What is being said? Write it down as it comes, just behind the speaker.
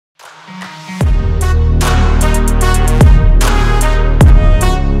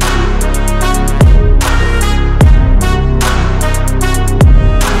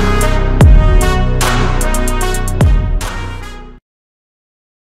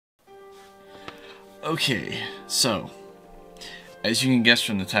Okay, so, as you can guess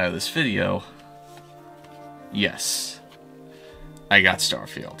from the title of this video, yes, I got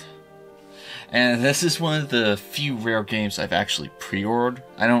Starfield. And this is one of the few rare games I've actually pre-ordered.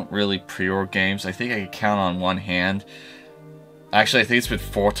 I don't really pre-order games. I think I can count on one hand. Actually, I think it's been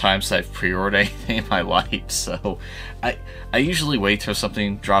 4 times I've pre-ordered anything in my life, so I usually wait till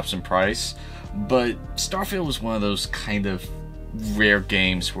something drops in price. But Starfield was one of those kind of rare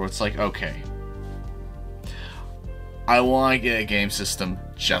games where it's like, okay, I want to get a game system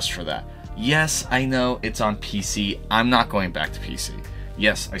just for that. Yes, I know it's on PC. I'm not going back to PC.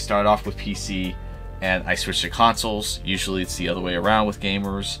 Yes, I started off with PC and I switched to consoles. Usually it's the other way around with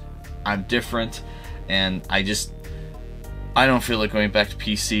gamers. I'm different, and I don't feel like going back to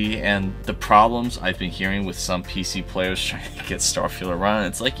PC. And the problems I've been hearing with some PC players trying to get Starfield to run,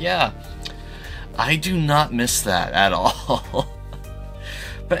 it's like, yeah, I do not miss that at all.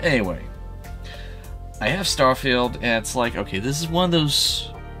 But anyway, I have Starfield, and it's like, okay, this is one of those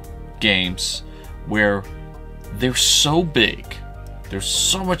games where they're so big, there's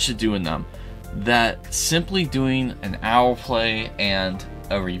so much to do in them, that simply doing an hour play and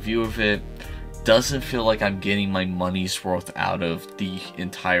a review of it doesn't feel like I'm getting my money's worth out of the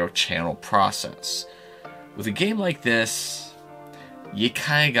entire channel process. With a game like this, you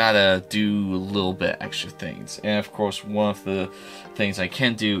kinda gotta do a little bit extra things. And of course, one of the things I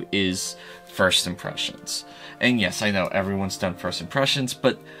can do is first impressions. And yes, I know everyone's done first impressions,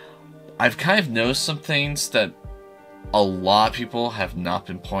 but I've kind of noticed some things that a lot of people have not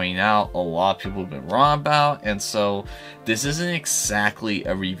been pointing out, a lot of people have been wrong about, and so this isn't exactly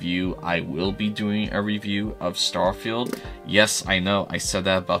a review. I will be doing a review of Starfield. Yes, I know I said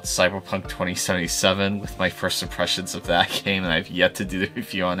that about Cyberpunk 2077 with my first impressions of that game, and I've yet to do the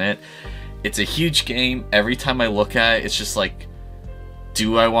review on it. It's a huge game. Every time I look at it, it's just like,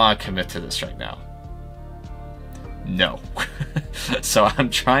 do I want to commit to this right now? No. So I'm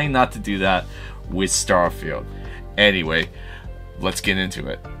trying not to do that with Starfield. Anyway, let's get into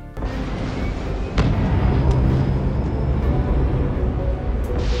it.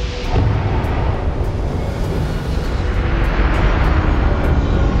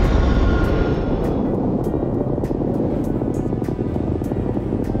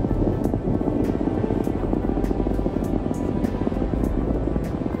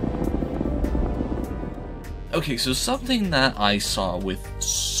 Okay, so something that I saw with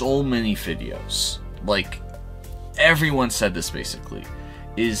so many videos, like everyone said this basically,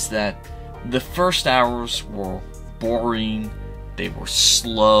 is that the first hours were boring, they were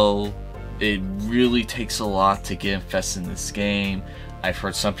slow, it really takes a lot to get invested in this game. I've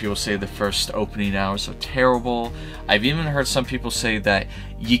heard some people say the first opening hours are terrible. I've even heard some people say that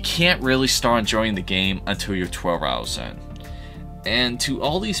you can't really start enjoying the game until you're 12 hours in. And to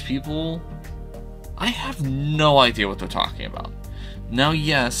all these people, I have no idea what they're talking about. Now,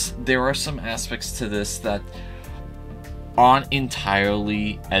 yes, there are some aspects to this that aren't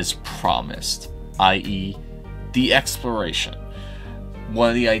entirely as promised, i.e. the exploration. One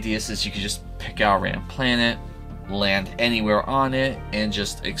of the ideas is you can just pick out a random planet, land anywhere on it, and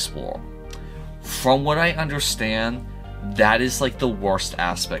just explore. From what I understand, that is like the worst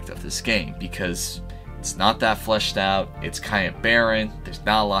aspect of this game, because it's not that fleshed out, it's kind of barren, there's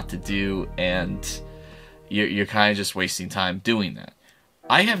not a lot to do, and you're kind of just wasting time doing that.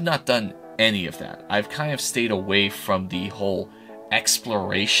 I have not done any of that. I've kind of stayed away from the whole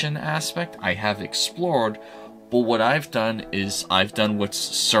exploration aspect. I have explored, but what I've done is I've done what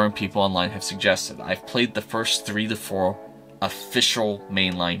certain people online have suggested. I've played the first 3 to 4 official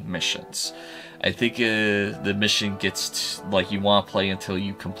mainline missions. I think the mission gets like you want to play until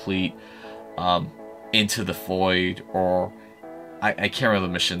you complete Into the Void, or I can't remember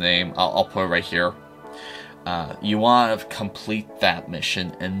the mission name. I'll put it right here. You want to complete that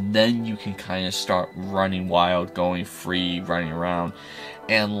mission, and then you can kind of start running wild, going free, running around.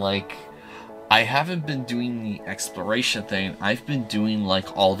 And like, I haven't been doing the exploration thing. I've been doing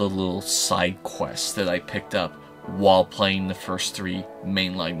like all the little side quests that I picked up while playing the first 3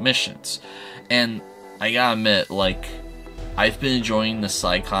 mainline missions. And I gotta admit, like, I've been enjoying the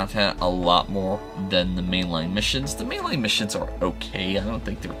side content a lot more than the mainline missions. The mainline missions are okay, I don't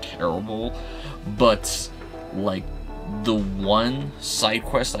think they're terrible, but like, the one side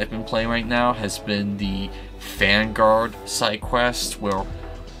quest I've been playing right now has been the Vanguard side quest, where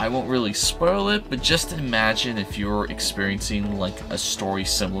I won't really spoil it, but just imagine if you're experiencing like a story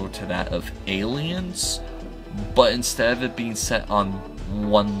similar to that of Aliens, but instead of it being set on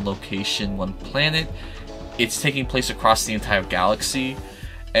one location, one planet, it's taking place across the entire galaxy.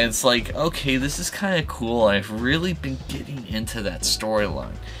 And it's like, okay, this is kind of cool. I've really been getting into that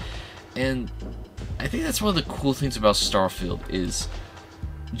storyline. And I think that's one of the cool things about Starfield is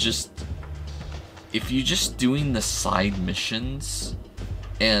just if you're just doing the side missions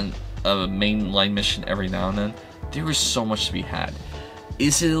and a mainline mission every now and then, there is so much to be had.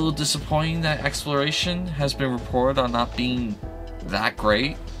 Is it a little disappointing that exploration has been reported on not being that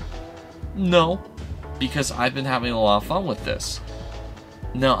great? No, because I've been having a lot of fun with this.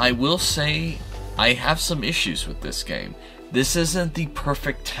 Now, I will say I have some issues with this game. This isn't the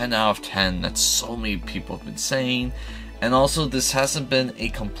perfect 10 out of 10 that so many people have been saying, and also this hasn't been a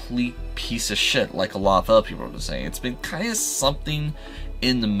complete piece of shit like a lot of other people have been saying. It's been kind of something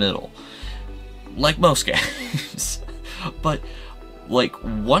in the middle, like most games. But like,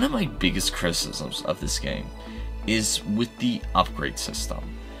 one of my biggest criticisms of this game is with the upgrade system.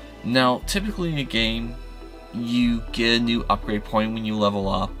 Now, typically in a game, you get a new upgrade point when you level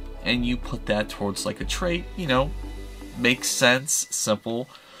up, and you put that towards like a trait, you know, makes sense, simple.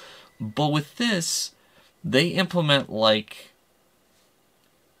 But with this, they implement like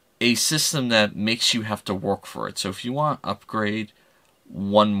a system that makes you have to work for it. So if you want to upgrade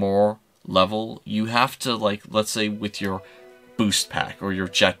one more level, you have to, like, let's say with your boost pack or your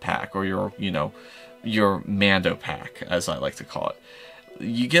jet pack or your, you know, your Mando pack, as I like to call it.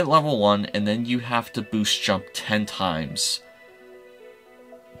 You get level 1 and then you have to boost jump 10 times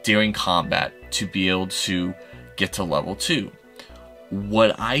during combat to be able to get to level 2.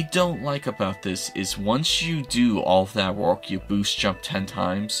 What I don't like about this is once you do all of that work, you boost jump 10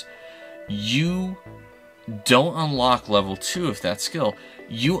 times, you don't unlock level 2 of that skill.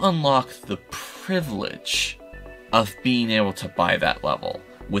 You unlock the privilege of being able to buy that level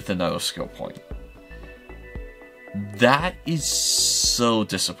with another skill point. That is so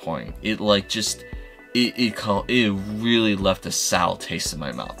disappointing. It like just it really left a sour taste in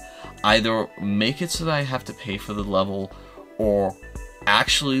my mouth. Either make it so that I have to pay for the level, or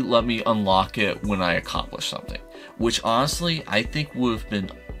actually let me unlock it when I accomplish something. Which honestly, I think would have been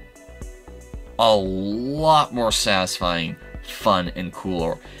a lot more satisfying, fun, and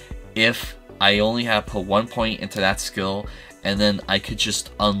cooler if I only had to put 1 point into that skill, and then I could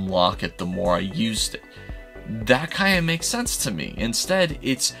just unlock it the more I used it. That kind of makes sense to me. Instead,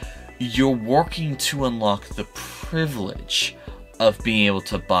 it's you're working to unlock the privilege of being able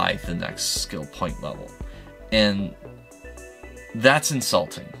to buy the next skill point level. And that's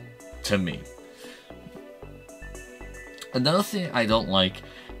insulting to me. Another thing I don't like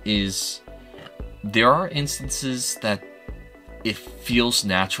is there are instances that it feels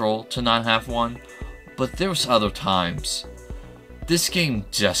natural to not have one, but there's other times this game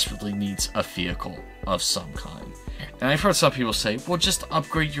desperately needs a vehicle of some kind. And I've heard some people say, well, just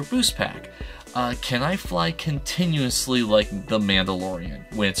upgrade your boost pack. Can I fly continuously like the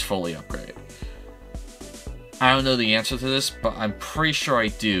Mandalorian when it's fully upgraded? I don't know the answer to this, but I'm pretty sure I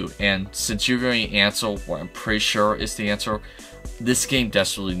do. And since you're going to answer what I'm pretty sure is the answer, this game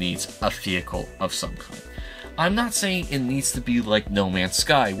desperately needs a vehicle of some kind. I'm not saying it needs to be like No Man's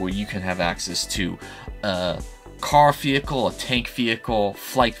Sky, where you can have access to a car vehicle, a tank vehicle,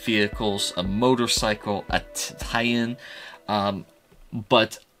 flight vehicles, a motorcycle, a Titan,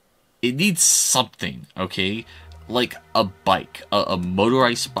 but it needs something, okay? Like a bike, a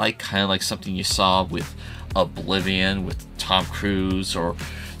motorized bike, kind of like something you saw with Oblivion, with Tom Cruise, or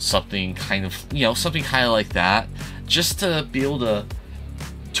something kind of, you know, something kind of like that, just to be able to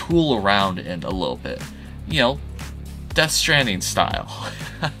tool around in a little bit. You know, Death Stranding style.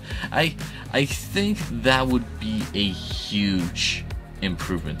 I think that would be a huge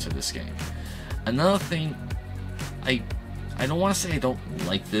improvement to this game. Another thing, I don't want to say I don't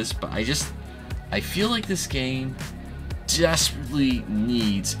like this, but I feel like this game desperately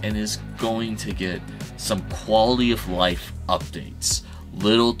needs and is going to get some quality of life updates.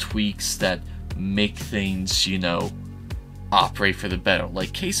 Little tweaks that make things, you know, operate for the better.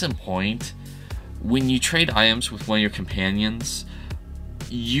 Like, case in point, when you trade items with one of your companions,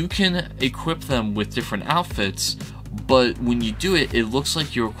 you can equip them with different outfits, but when you do it, it looks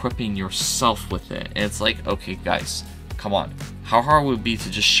like you're equipping yourself with it. And it's like, okay guys, come on. How hard would it be to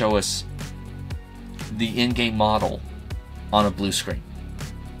just show us the in-game model on a blue screen?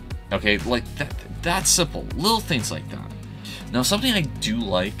 Okay, like that's simple. Little things like that. Now, something I do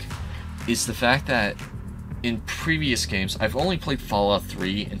like is the fact that in previous games, I've only played Fallout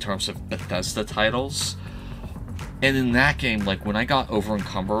 3 in terms of Bethesda titles, and in that game, like when I got over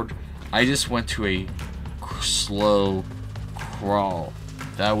encumbered, I just went to a slow crawl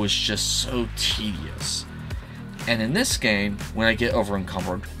that was just so tedious. And in this game, when I get over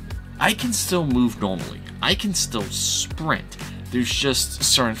encumbered, I can still move normally. I can still sprint. There's just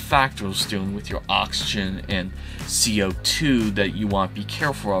certain factors dealing with your oxygen and CO2 that you want to be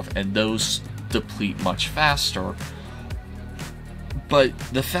careful of, and those deplete much faster. But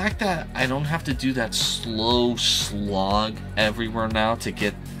the fact that I don't have to do that slow slog everywhere now to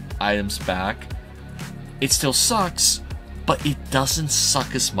get items back, it still sucks, but it doesn't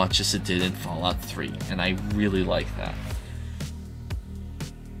suck as much as it did in Fallout 3, and I really like that.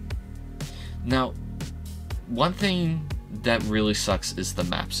 Now, one thing that really sucks is the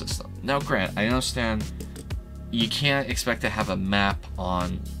map system. Now, Grant, I understand you can't expect to have a map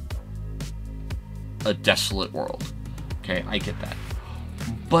on a desolate world. Okay, I get that.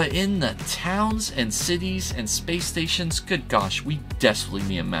 But in the towns and cities and space stations, good gosh, we desperately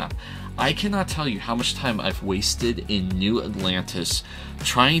need a map. I cannot tell you how much time I've wasted in New Atlantis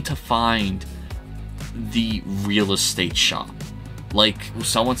trying to find the real estate shop. Like,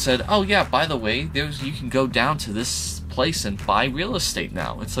 someone said, oh yeah, by the way, you can go down to this place and buy real estate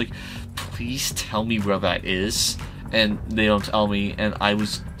now. It's like, please tell me where that is. And they don't tell me, and I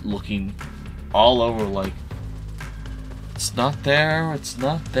was looking all over like, it's not there, it's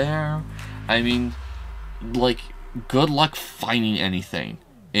not there. I mean, like, good luck finding anything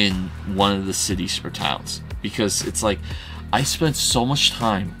in one of the cities or towns. Because it's like, I spent so much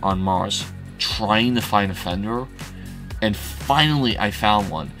time on Mars trying to find a vendor, and finally I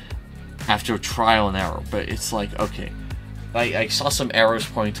found one after trial and error. But it's like, okay, I saw some arrows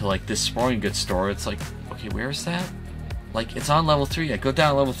pointing to like this sporting goods store. It's like, okay, where is that? Like, it's on level 3. I go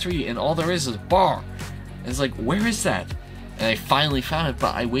down level 3 and all there is a bar. And it's like, where is that? And I finally found it,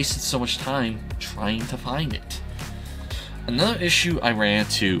 but I wasted so much time trying to find it. Another issue I ran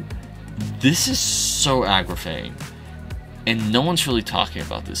into, this is so aggravating, and no one's really talking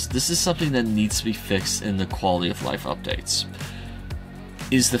about this. This is something that needs to be fixed in the quality of life updates.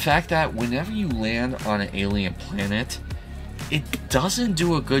 Is the fact that whenever you land on an alien planet, it doesn't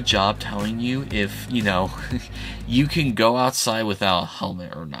do a good job telling you if, you know, you can go outside without a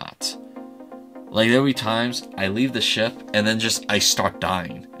helmet or not. Like, there'll be times I leave the ship and then just I start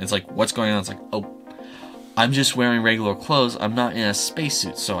dying. It's like, what's going on? It's like, oh, I'm just wearing regular clothes. I'm not in a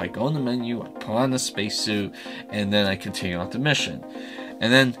spacesuit. So I go in the menu, I put on the spacesuit, and then I continue on the mission.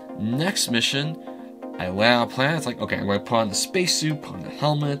 And then next mission, I land on a planet. It's like, okay, I'm going to put on the spacesuit, put on the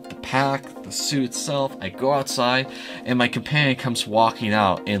helmet, the pack, the suit itself. I go outside, and my companion comes walking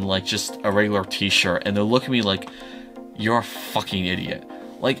out in like just a regular t-shirt, and they're looking at me like, you're a fucking idiot.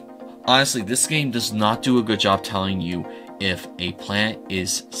 Like, honestly, this game does not do a good job telling you if a planet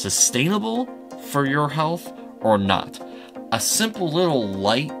is sustainable for your health or not. A simple little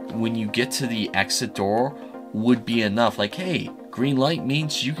light when you get to the exit door would be enough. Like, hey, green light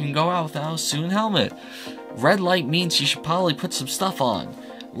means you can go out without a suit and helmet. Red light means you should probably put some stuff on.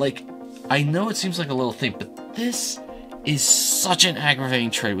 Like, I know it seems like a little thing, but this is such an aggravating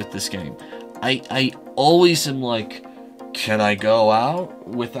trait with this game. I always am like, can I go out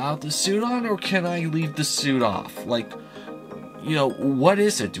without the suit on, or can I leave the suit off? Like, you know, what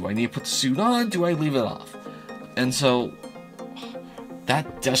is it? Do I need to put the suit on? Do I leave it off? And so,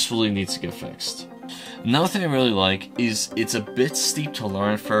 that desperately needs to get fixed. Another thing I really like is it's a bit steep to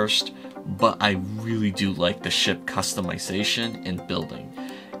learn at first, but I really do like the ship customization and building.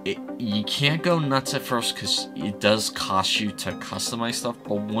 You can't go nuts at first because it does cost you to customize stuff,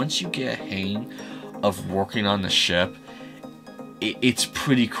 but once you get a hang of working on the ship, it's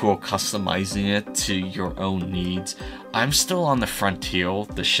pretty cool customizing it to your own needs. I'm still on the Frontier,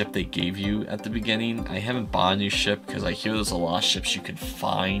 the ship they gave you at the beginning. I haven't bought a new ship because I hear there's a lot of ships you can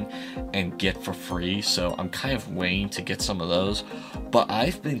find and get for free, so I'm kind of waiting to get some of those. But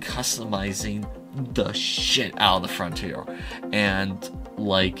I've been customizing the shit out of the Frontier, and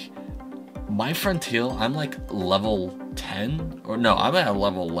like, my Frontier, I'm like level 10, or no, I'm at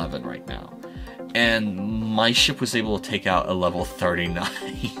level 11 right now. And my ship was able to take out a level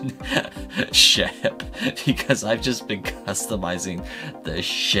 39 ship because I've just been customizing the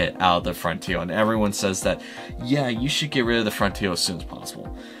shit out of the Frontier. And everyone says that, yeah, you should get rid of the Frontier as soon as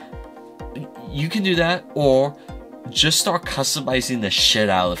possible. You can do that, or just start customizing the shit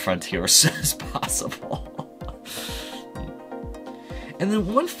out of the Frontier as soon as possible. And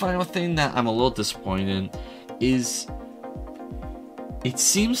then one final thing that I'm a little disappointed in is it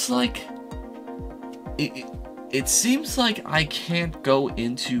seems like I can't go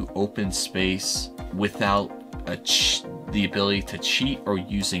into open space without the ability to cheat or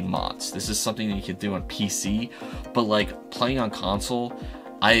using mods. This is something that you can do on PC, but like playing on console,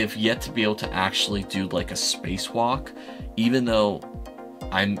 I have yet to be able to actually do like a spacewalk, even though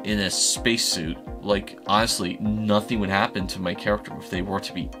I'm in a spacesuit. Like, honestly, nothing would happen to my character if they were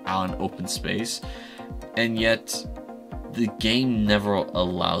to be out in open space, and yet the game never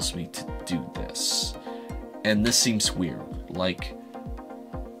allows me to do this. And this seems weird. Like,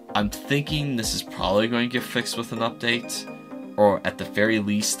 I'm thinking this is probably going to get fixed with an update, or at the very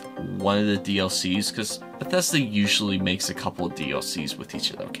least, one of the DLCs, because Bethesda usually makes a couple of DLCs with each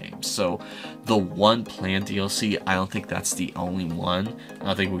of their games. So, the one planned DLC, I don't think that's the only one. I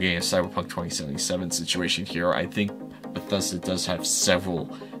don't think we're getting a Cyberpunk 2077 situation here. I think Bethesda does have several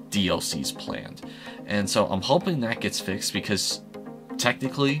DLCs planned. And so, I'm hoping that gets fixed, because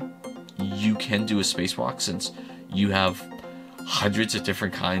technically, you can do a spacewalk since you have hundreds of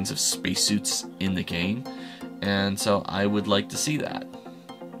different kinds of spacesuits in the game, and so I would like to see that.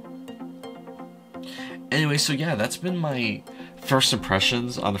 Anyway, so yeah, that's been my first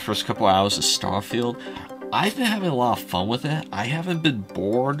impressions on the first couple hours of Starfield. I've been having a lot of fun with it. I haven't been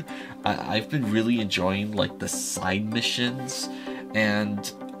bored. I've been really enjoying like the side missions,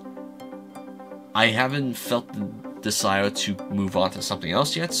 and I haven't felt the desire to move on to something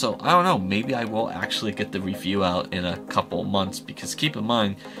else yet, so I don't know, maybe I will actually get the review out in a couple months, because keep in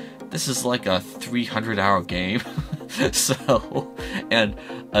mind, this is like a 300-hour game, so, and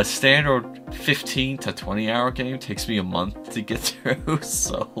a standard 15 to 20-hour game takes me a month to get through,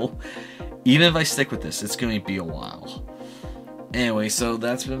 so even if I stick with this, it's going to be a while. Anyway, so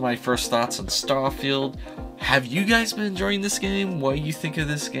that's been my first thoughts on Starfield. Have you guys been enjoying this game? What do you think of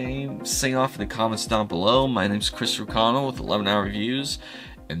this game? Say off in the comments down below. My name's Chris Rucano with 11 Hour Reviews,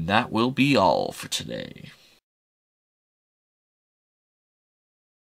 and that will be all for today.